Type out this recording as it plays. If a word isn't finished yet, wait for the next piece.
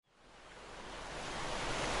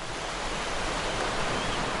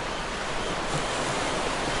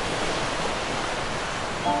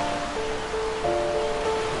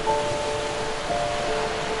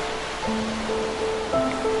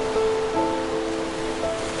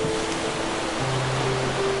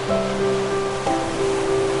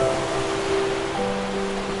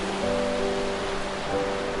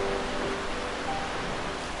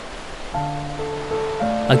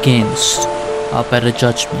against our better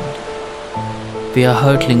judgment. We are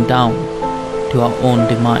hurtling down to our own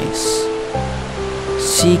demise,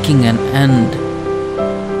 seeking an end,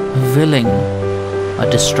 willing a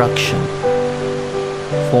destruction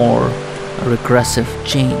for a regressive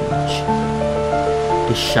change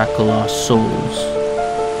to shackle our souls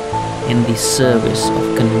in the service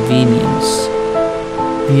of convenience.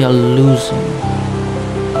 We are losing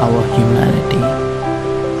our humanity.